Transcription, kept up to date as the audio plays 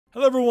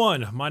Hello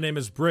everyone, my name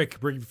is Brick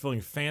Feeling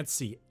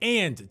Fancy,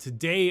 and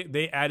today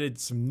they added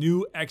some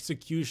new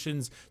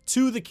executions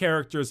to the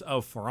characters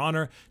of For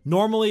Honor.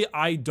 Normally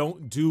I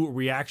don't do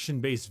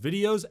reaction-based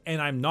videos,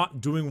 and I'm not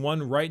doing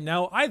one right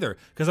now either,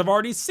 because I've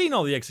already seen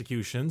all the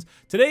executions.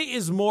 Today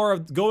is more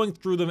of going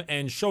through them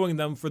and showing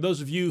them for those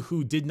of you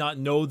who did not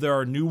know there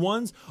are new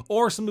ones,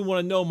 or simply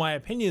want to know my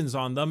opinions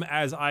on them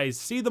as I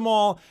see them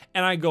all,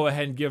 and I go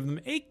ahead and give them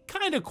a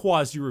kind of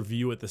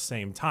quasi-review at the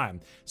same time.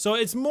 So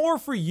it's more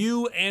for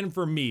you and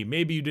for me.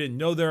 Maybe you didn't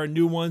know there are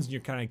new ones and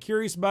you're kind of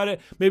curious about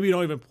it. Maybe you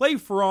don't even play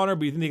For Honor,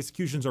 but you think the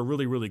executions are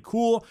really, really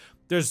cool.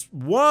 There's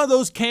one of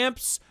those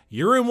camps.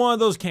 You're in one of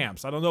those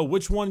camps. I don't know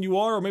which one you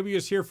are, or maybe you're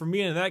just here for me.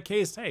 And in that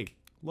case, hey,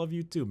 love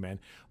you too, man.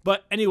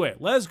 But anyway,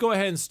 let's go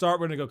ahead and start.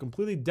 We're going to go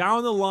completely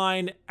down the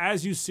line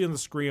as you see on the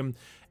screen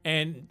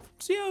and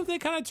see how they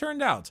kind of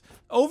turned out.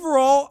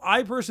 Overall,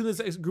 I personally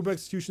think this group of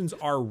executions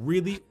are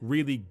really,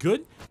 really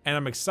good, and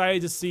I'm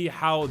excited to see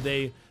how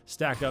they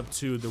stack up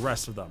to the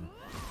rest of them.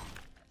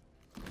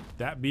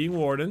 That being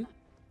Warden.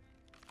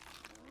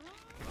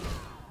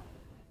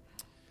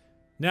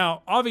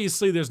 Now,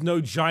 obviously, there's no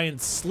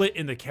giant slit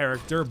in the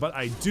character, but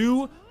I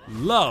do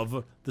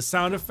love the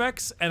sound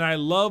effects, and I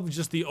love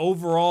just the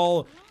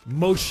overall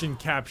motion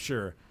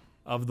capture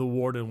of the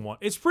Warden one.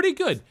 It's pretty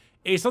good.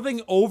 It's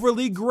nothing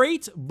overly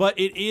great, but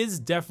it is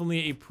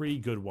definitely a pretty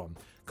good one.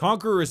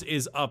 Conquerors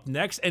is up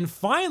next, and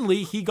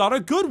finally, he got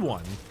a good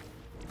one.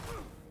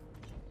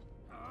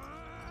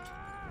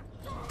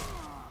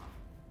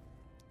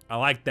 I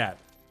like that.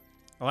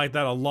 I like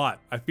that a lot.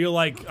 I feel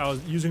like I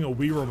was using a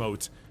Wii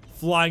remote,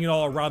 flying it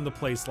all around the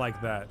place like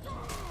that.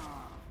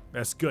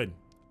 That's good.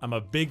 I'm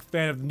a big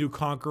fan of the new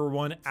Conqueror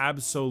one,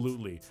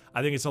 absolutely.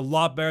 I think it's a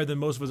lot better than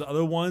most of his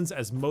other ones,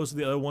 as most of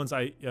the other ones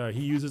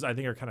he uses I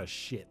think are kind of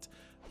shit.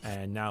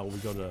 And now we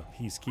go to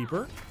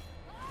Peacekeeper.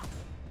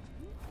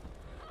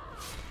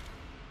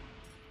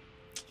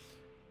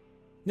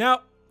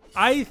 Now,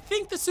 I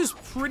think this is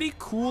pretty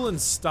cool and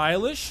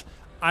stylish.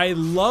 I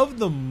love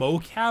the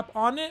mocap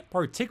on it,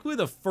 particularly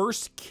the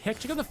first kick.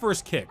 Check out the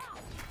first kick.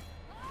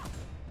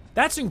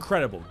 That's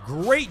incredible.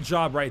 Great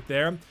job right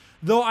there.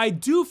 Though I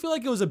do feel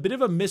like it was a bit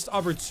of a missed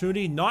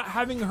opportunity not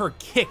having her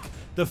kick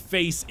the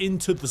face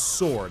into the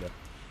sword.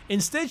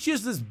 Instead, she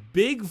has this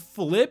big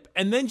flip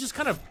and then just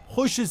kind of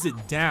pushes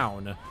it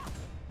down.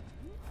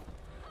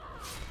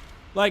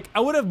 Like,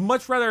 I would have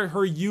much rather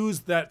her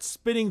use that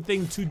spinning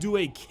thing to do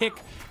a kick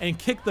and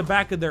kick the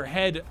back of their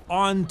head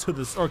onto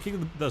the, or kick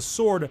the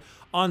sword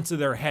onto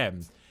their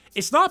head.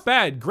 It's not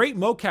bad, great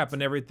mocap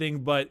and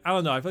everything, but I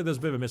don't know, I feel like there's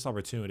a bit of a missed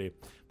opportunity.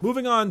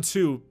 Moving on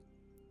to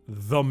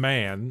the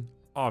man,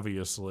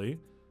 obviously.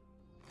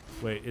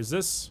 Wait, is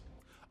this?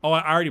 Oh,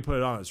 I already put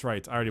it on, that's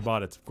right, I already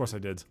bought it. Of course I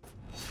did.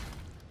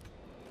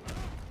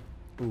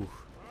 Ooh.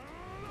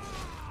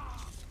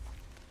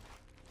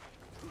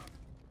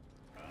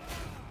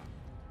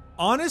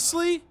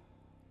 Honestly,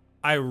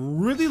 I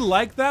really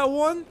like that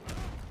one.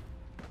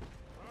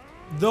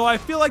 Though I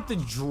feel like the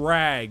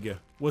drag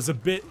was a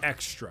bit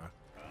extra.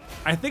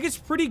 I think it's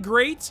pretty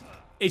great.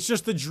 It's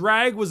just the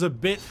drag was a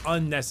bit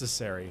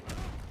unnecessary.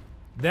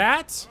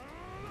 That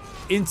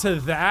into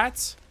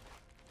that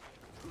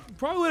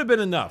probably would have been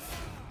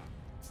enough.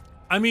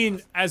 I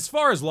mean, as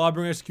far as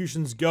Lawbringer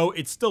executions go,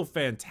 it's still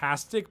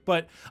fantastic,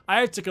 but I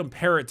have to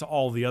compare it to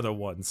all the other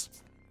ones.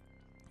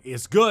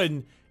 It's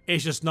good,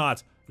 it's just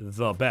not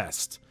the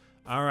best.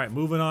 All right,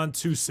 moving on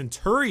to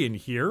Centurion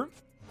here.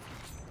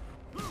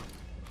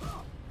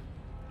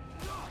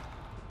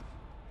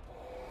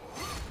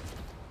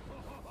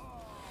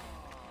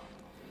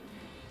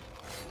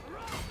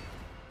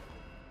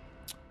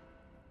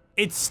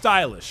 It's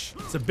stylish.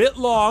 It's a bit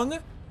long,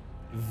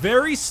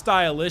 very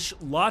stylish,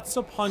 lots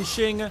of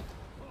punching,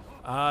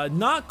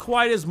 not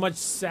quite as much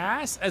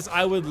sass as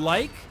I would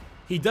like.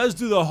 He does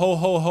do the ho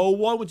ho ho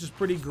one, which is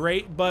pretty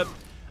great, but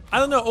I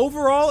don't know,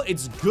 overall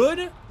it's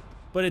good,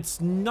 but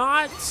it's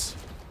not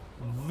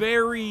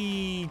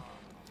very,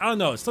 I don't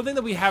know, it's something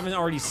that we haven't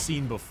already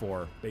seen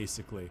before,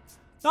 basically.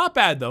 Not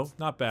bad though,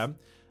 not bad.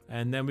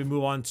 And then we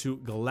move on to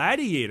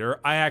Gladiator.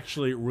 I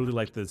actually really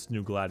like this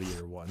new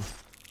Gladiator one.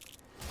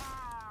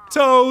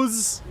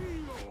 Toes!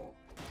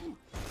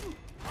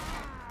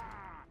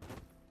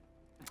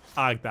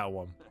 I like that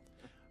one.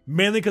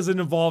 Mainly because it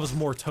involves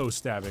more toe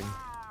stabbing.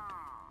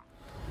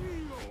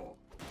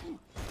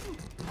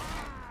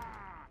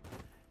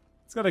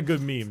 It's got a good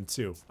meme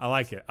too. I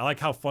like it. I like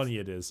how funny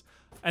it is.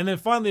 And then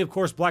finally, of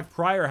course, Black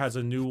Prior has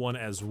a new one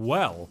as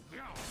well.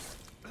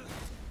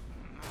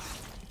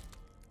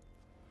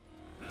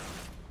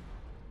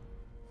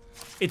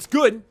 It's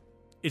good.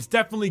 It's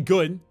definitely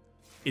good.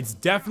 It's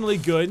definitely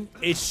good.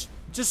 It's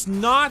just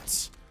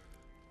not,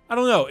 I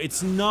don't know,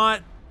 it's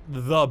not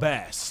the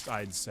best,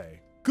 I'd say.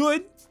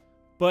 Good,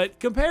 but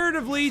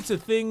comparatively to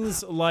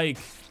things like,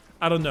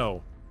 I don't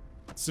know,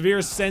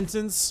 Severe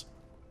Sentence,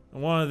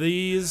 one of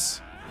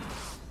these,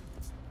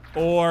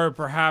 or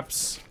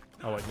perhaps,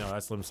 oh wait, no,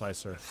 that's Limb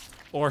Slicer,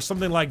 or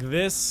something like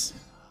this.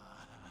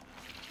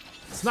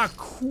 It's not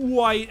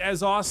quite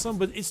as awesome,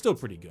 but it's still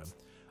pretty good.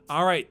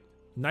 All right,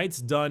 Knights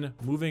done.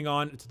 Moving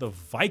on to the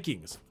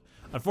Vikings.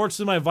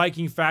 Unfortunately, my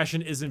Viking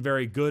fashion isn't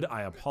very good.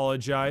 I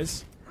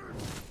apologize.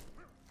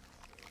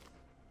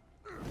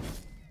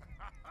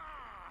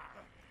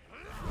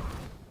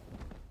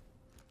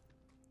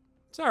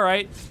 It's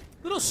alright.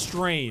 A little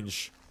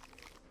strange.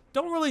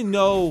 Don't really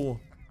know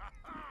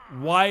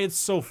why it's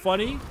so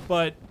funny,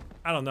 but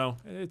I don't know.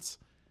 It's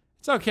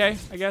okay,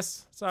 I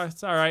guess.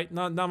 It's alright.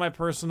 Not my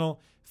personal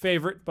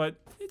favorite, but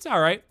it's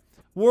alright.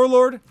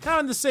 Warlord, kind of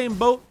in the same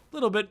boat. A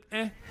little bit,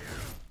 eh.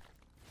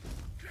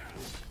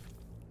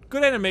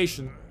 Good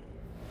animation.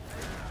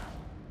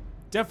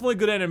 Definitely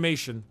good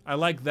animation. I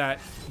like that.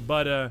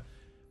 But,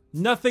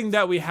 nothing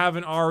that we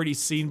haven't already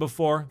seen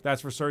before,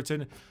 that's for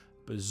certain.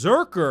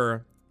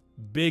 Berserker,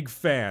 big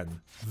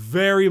fan.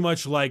 Very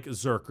much like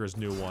Zerker's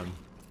new one.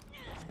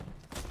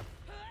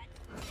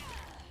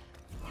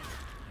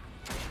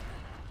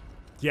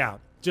 Yeah,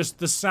 just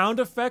the sound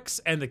effects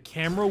and the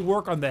camera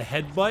work on the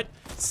headbutt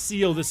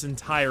seal this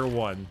entire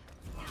one.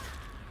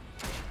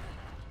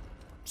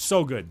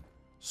 So good.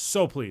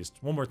 So pleased.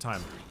 One more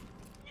time.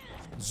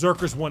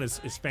 Zerker's one is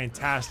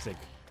fantastic.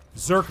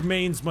 Zerk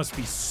mains must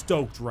be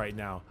stoked right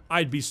now.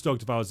 I'd be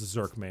stoked if I was a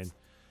Zerk main.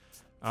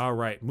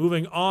 Alright,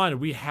 moving on.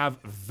 We have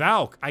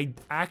Valk. I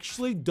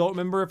actually don't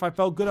remember if I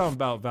felt good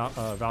about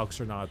Valks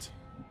or not.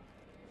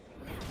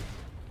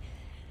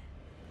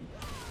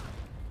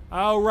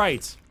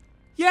 Alright.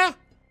 Yeah,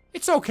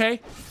 it's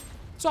okay.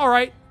 It's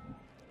alright.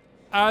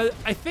 I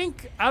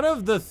think out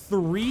of the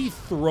 3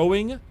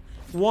 throwing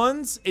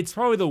ones, it's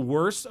probably the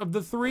worst of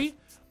the 3.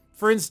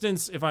 For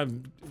instance, if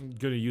I'm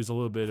gonna use a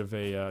little bit of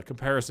a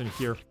comparison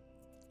here.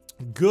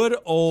 Good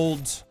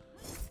old...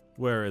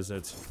 Where is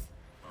it?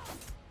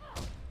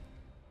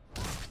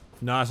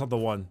 No, it's not the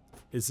one.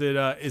 Is it,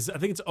 I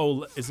think it's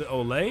is it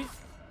Olay?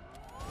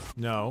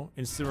 No.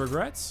 Instant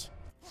Regrets?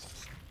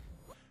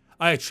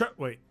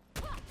 Wait.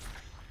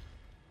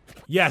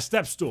 Yeah,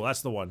 Step Stool,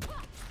 that's the one.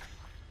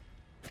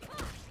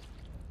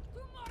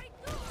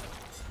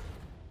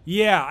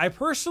 Yeah, I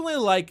personally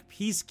like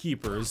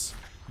Peacekeepers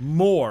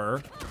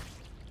more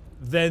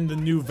than the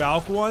new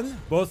Valk one,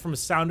 both from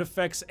sound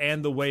effects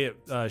and the way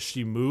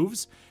she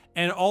moves.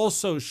 And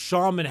also,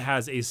 Shaman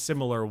has a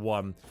similar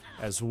one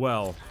as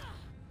well.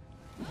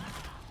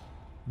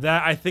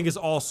 That I think is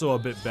also a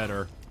bit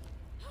better.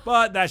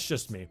 But that's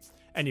just me.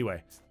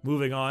 Anyway,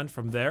 moving on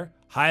from there.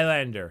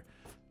 Highlander.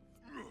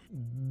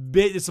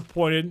 Bit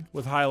disappointed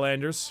with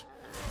Highlanders.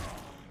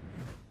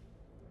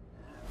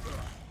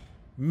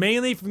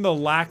 Mainly from the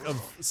lack of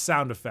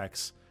sound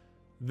effects.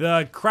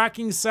 The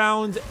cracking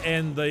sound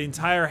and the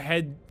entire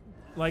head,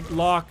 like,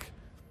 lock,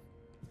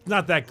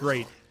 not that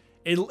great.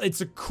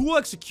 It's a cool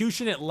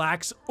execution. It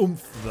lacks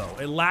oomph, though.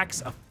 It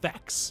lacks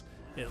effects.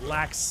 It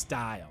lacks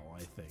style, I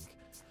think.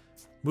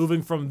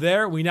 Moving from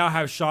there, we now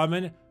have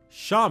Shaman.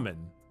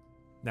 Shaman.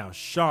 Now,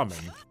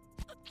 Shaman.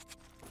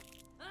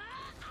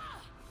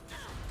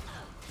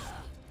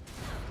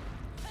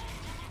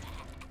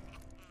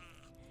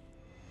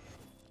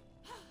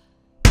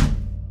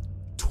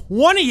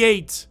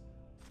 "28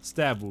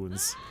 stab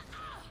wounds."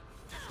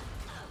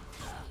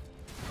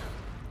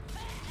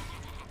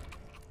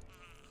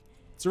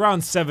 It's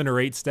around 7 or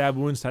 8 stab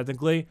wounds,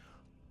 technically.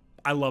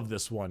 I love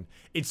this one.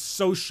 It's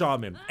so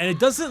Shaman. And it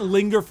doesn't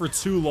linger for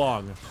too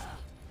long.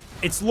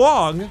 It's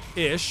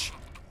long-ish,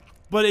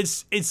 but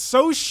it's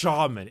so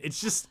Shaman. It's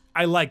just,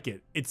 I like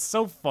it. It's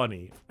so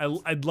funny. I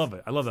love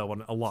it. I love that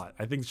one a lot.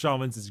 I think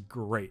Shaman's is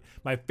great.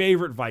 My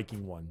favorite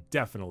Viking one,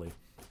 definitely.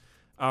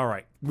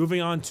 Alright,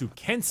 moving on to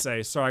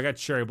Kensei. Sorry, I got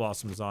Cherry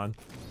Blossoms on.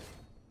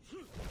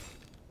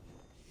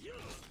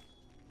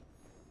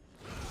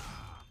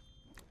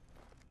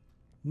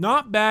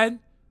 Not bad.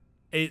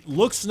 It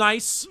looks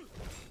nice.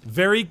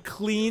 Very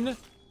clean.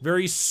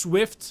 Very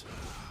swift.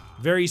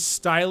 Very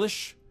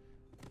stylish.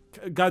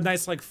 Got a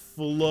nice, like,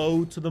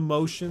 flow to the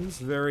motions.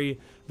 Very,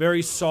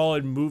 very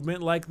solid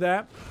movement like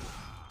that.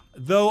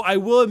 Though, I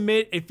will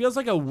admit, it feels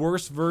like a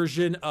worse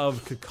version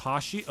of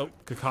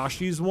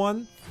Kakashi's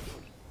one.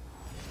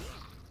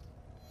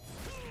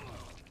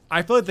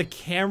 I feel like the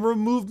camera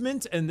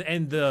movement and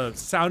the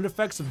sound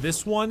effects of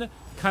this one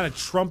kind of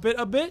trump it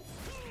a bit.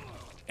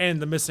 And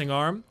the missing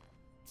arm.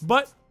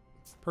 But,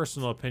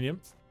 personal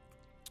opinion.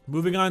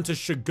 Moving on to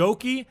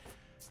Shugoki.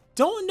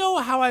 Don't know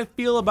how I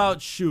feel about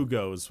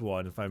Shugo's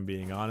one, if I'm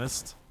being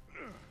honest.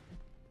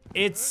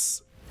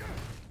 It's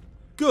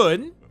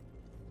good.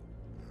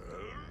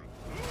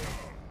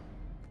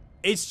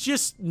 It's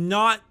just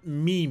not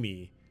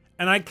memey.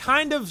 And I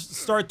kind of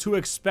start to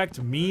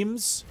expect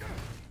memes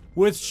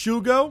with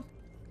Shugo.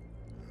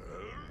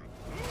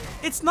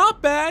 It's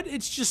not bad,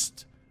 it's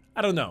just,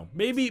 I don't know.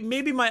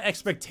 Maybe my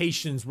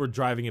expectations were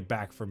driving it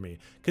back for me,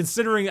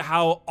 considering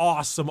how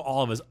awesome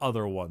all of his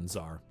other ones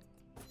are.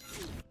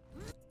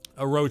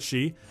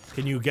 Orochi,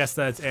 can you guess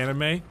that it's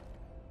anime?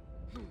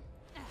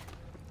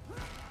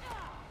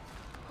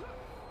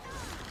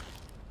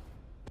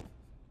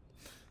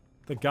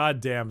 The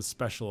goddamn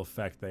special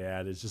effect they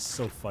add is just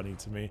so funny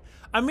to me.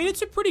 I mean,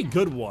 it's a pretty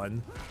good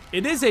one.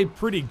 It is a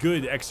pretty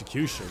good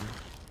execution.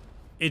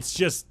 It's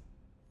just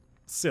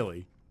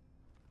silly.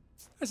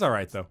 It's all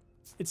right though.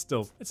 It's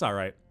all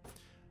right.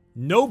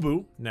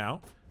 Nobu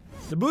now.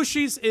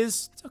 Nobushi's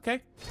is it's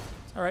okay.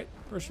 It's all right,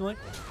 personally.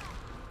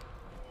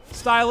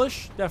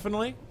 Stylish,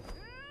 definitely.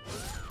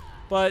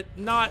 But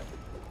not,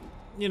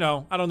 you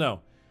know, I don't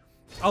know.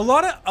 A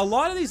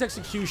lot of these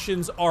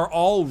executions are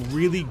all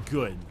really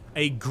good.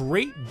 A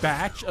great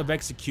batch of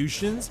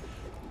executions.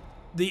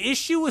 The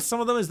issue with some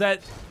of them is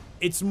that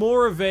it's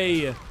more of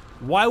a,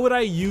 why would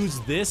I use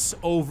this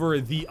over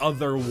the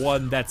other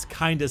one that's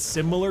kind of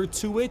similar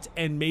to it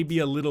and maybe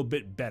a little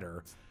bit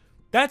better?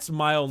 That's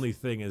my only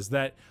thing, is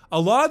that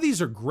a lot of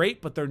these are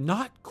great, but they're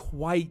not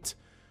quite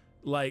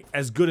like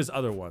as good as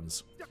other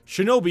ones.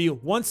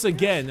 Shinobi, once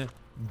again,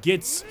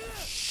 gets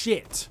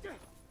shit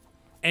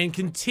and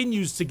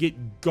continues to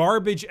get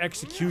garbage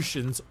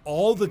executions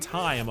all the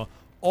time,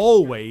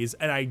 always,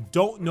 and I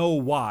don't know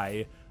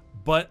why,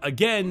 but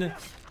again,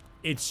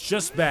 it's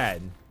just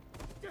bad.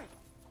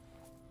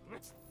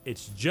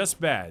 It's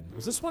just bad.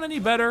 Was this one any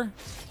better?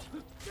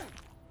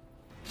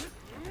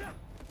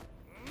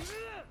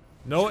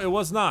 No, it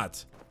was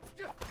not.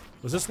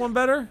 Was this one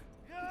better?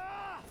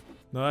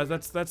 No,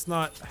 that's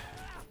not.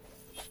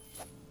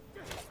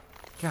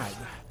 God,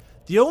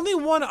 the only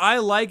one I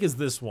like is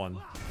this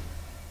one.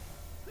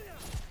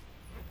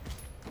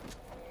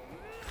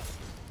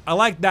 I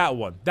like that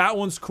one. That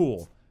one's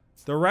cool.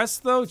 The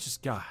rest, though,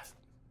 just God.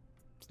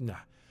 Nah.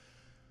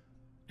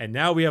 And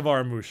now we have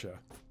Aramusha.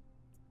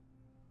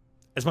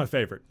 It's my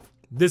favorite.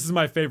 This is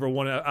my favorite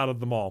one out of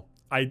them all.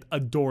 I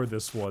adore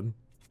this one.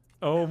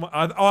 Oh my!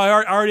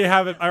 I already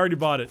have it. I already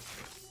bought it.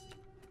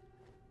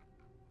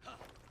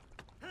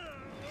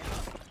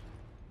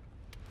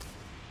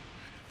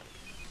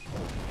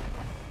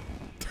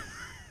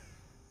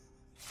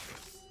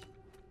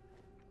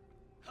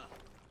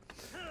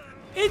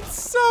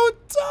 It's so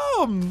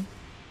dumb.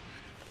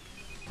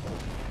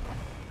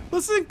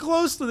 Listen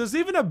closely. There's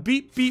even a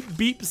beep, beep,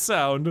 beep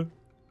sound.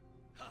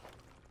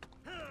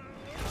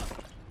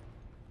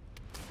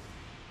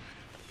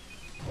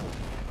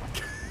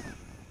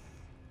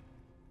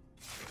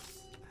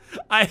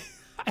 I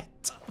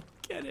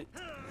don't get it.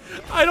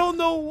 I don't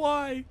know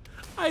why.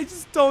 I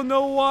just don't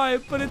know why,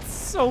 but it's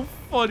so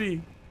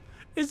funny.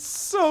 It's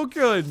so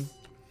good.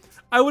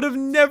 I would have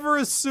never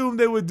assumed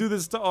they would do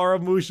this to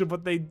Aramusha,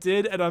 but they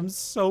did, and I'm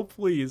so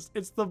pleased.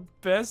 It's the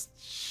best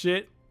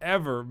shit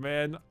ever,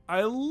 man.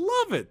 I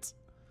love it.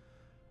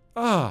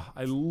 Ah,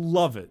 I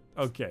love it.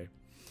 Okay.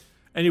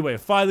 Anyway,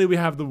 finally we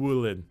have the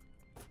Wulin.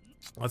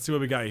 Let's see what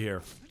we got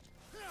here.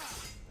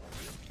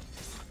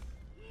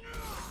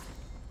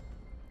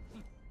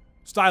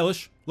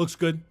 Stylish, looks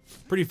good,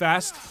 pretty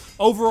fast.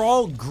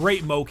 Overall,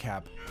 great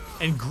mocap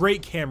and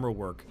great camera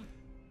work.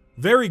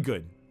 Very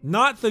good.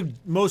 Not the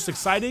most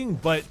exciting,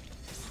 but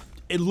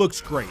it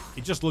looks great.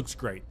 It just looks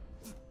great.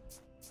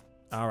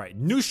 All right,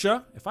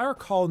 Nusha. If I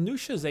recall,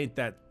 Nusha's ain't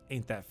that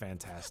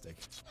fantastic.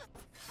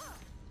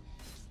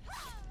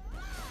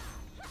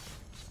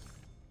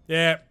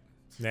 Yeah,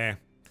 nah,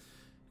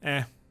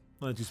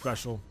 not too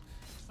special.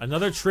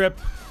 Another trip,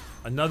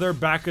 another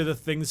back of the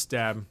thing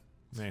stab.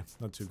 Nah,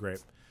 not too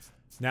great.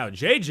 Now,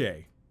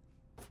 JJ.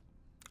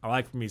 I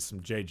like me some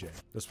JJ.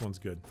 This one's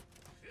good.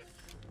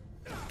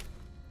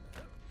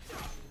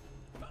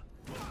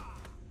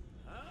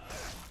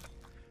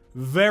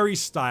 Very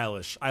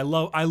stylish. I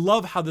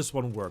love how this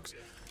one works.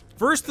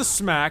 First the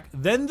smack,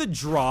 then the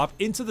drop,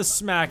 into the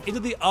smack, into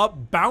the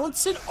up,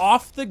 bounce it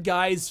off the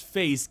guy's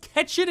face,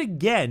 catch it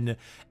again,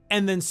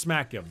 and then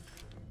smack him.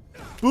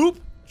 Boop,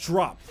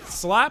 drop,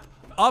 slap,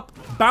 up,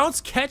 bounce,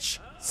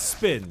 catch,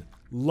 spin.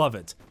 Love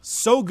it.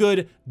 So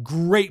good.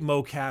 Great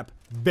mocap.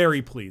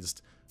 Very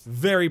pleased.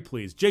 Very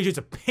pleased. JJ's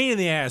a pain in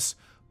the ass,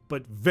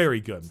 but very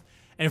good.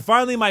 And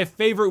finally, my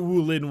favorite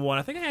Wulin one.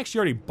 I think I actually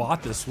already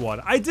bought this one.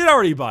 I did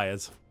already buy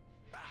it.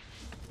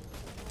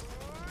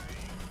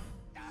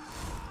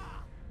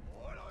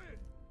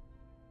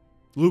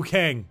 Liu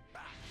Kang.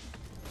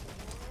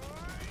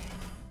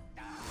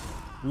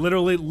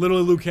 Literally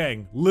Liu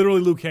Kang.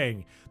 Literally Liu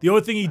Kang. The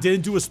only thing he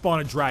didn't do was spawn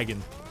a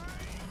dragon.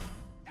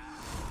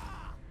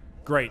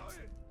 Great.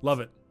 Love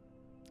it.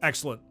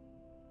 Excellent.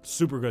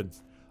 Super good.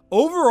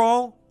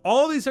 Overall,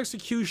 all of these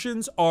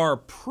executions are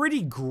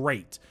pretty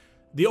great.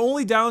 The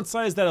only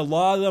downside is that a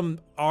lot of them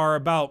are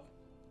about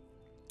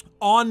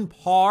on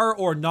par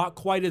or not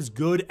quite as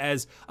good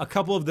as a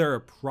couple of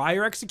their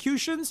prior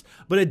executions,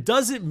 but it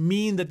doesn't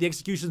mean that the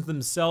executions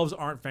themselves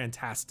aren't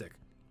fantastic.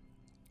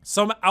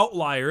 Some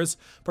outliers,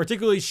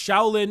 particularly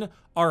Shaolin,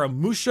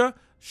 Aramusha,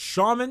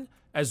 Shaman,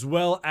 as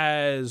well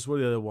as, what are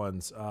the other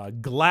ones?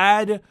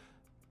 Glad,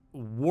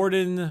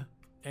 Warden,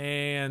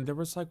 and there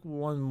was like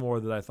one more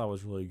that I thought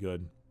was really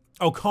good.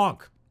 Oh,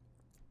 Conk.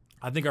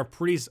 I think are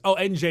pretty, oh,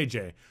 and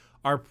JJ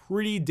are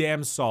pretty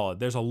damn solid.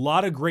 There's a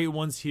lot of great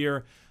ones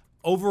here.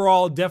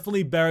 Overall,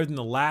 definitely better than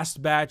the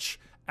last batch.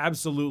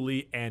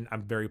 Absolutely, and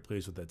I'm very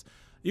pleased with it.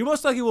 You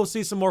most likely will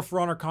see some more For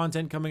Honor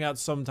content coming out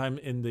sometime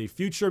in the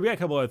future. We got a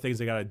couple other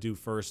things I gotta do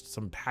first,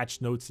 some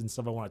patch notes and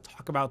stuff I want to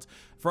talk about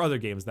for other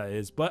games, that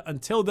is. But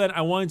until then,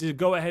 I wanted to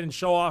go ahead and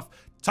show off,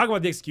 talk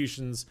about the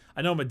executions.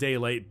 I know I'm a day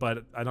late,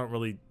 but I don't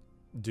really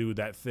do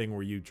that thing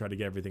where you try to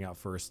get everything out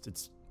first.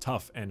 It's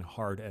tough and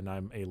hard, and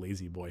I'm a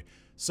lazy boy.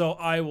 So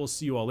I will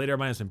see you all later.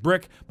 My name's been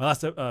Brick. My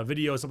last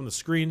video is up on the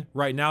screen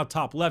right now,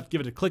 top left.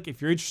 Give it a click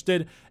if you're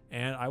interested,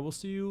 and I will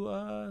see you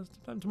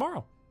sometime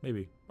tomorrow,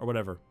 maybe, or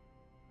whatever.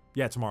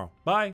 Yeah, tomorrow. Bye.